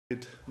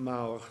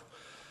mawr.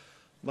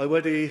 Mae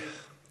wedi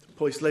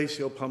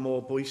pwysleisio pa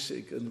mor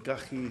bwysig yn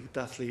gallu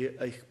dathlu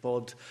eich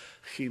bod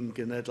chi'n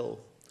genedl.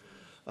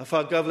 A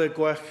pha gyfle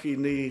gwell i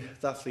ni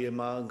dathlu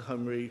yma yng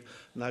Nghymru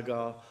nag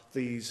ar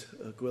these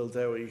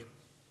gwilderi.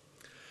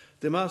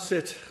 Dyma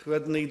sut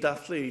rydyn ni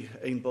dathlu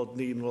ein bod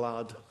ni'n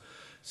wlad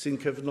sy'n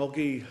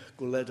cefnogi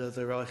gwledydd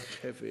eraill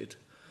hefyd.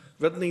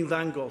 Rydyn ni'n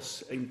ddangos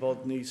ein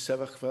bod ni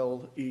sefyll fel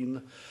un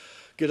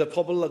gyda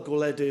pobl a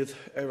gwledydd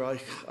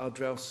eraill ar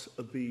draws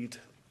y byd.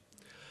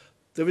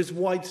 There is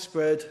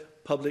widespread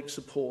public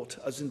support,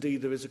 as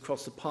indeed there is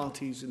across the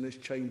parties in this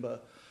chamber,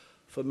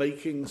 for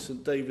making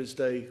St David's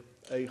Day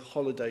a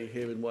holiday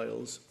here in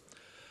Wales.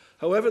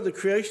 However, the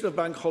creation of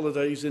bank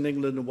holidays in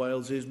England and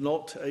Wales is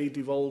not a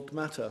devolved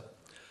matter.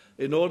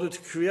 In order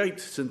to create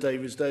St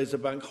David's Day as a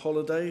bank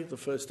holiday, the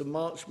 1st of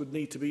March would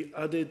need to be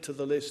added to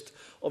the list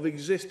of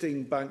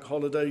existing bank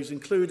holidays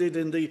included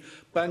in the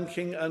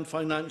Banking and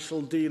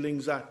Financial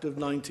Dealings Act of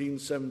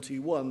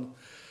 1971.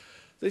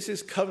 This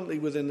is currently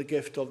within the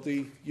gift of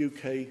the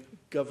UK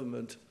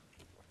government.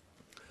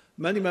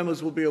 Many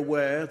members will be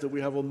aware that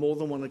we have on more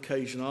than one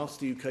occasion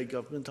asked the UK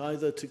government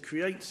either to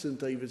create St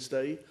David's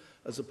Day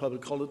as a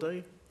public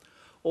holiday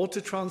or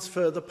to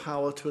transfer the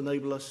power to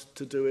enable us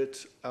to do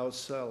it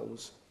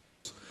ourselves.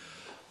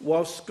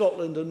 While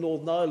Scotland and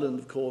Northern Ireland,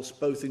 of course,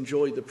 both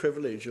enjoy the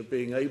privilege of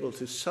being able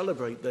to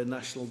celebrate their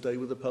National Day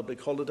with a public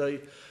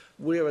holiday,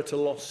 we're at a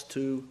loss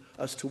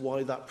as to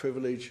why that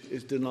privilege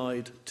is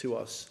denied to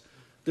us.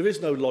 There is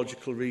no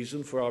logical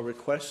reason for our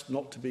request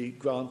not to be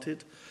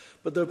granted,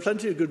 but there are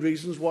plenty of good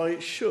reasons why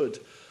it should.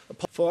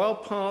 For our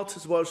part,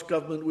 as Welsh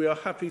Government, we are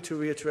happy to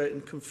reiterate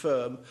and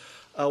confirm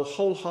our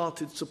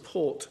wholehearted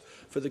support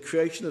for the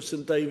creation of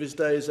St David's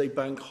Day as a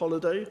bank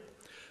holiday,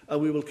 and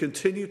we will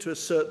continue to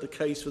assert the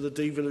case for the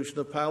devolution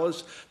of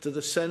powers to the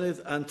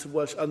Senedd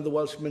and the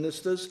Welsh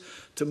ministers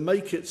to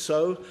make it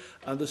so,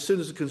 and as soon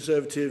as the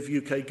Conservative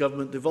UK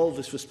government devolve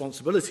this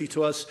responsibility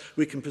to us,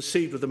 we can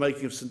proceed with the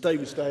making of St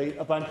David's Day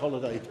a bank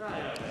holiday.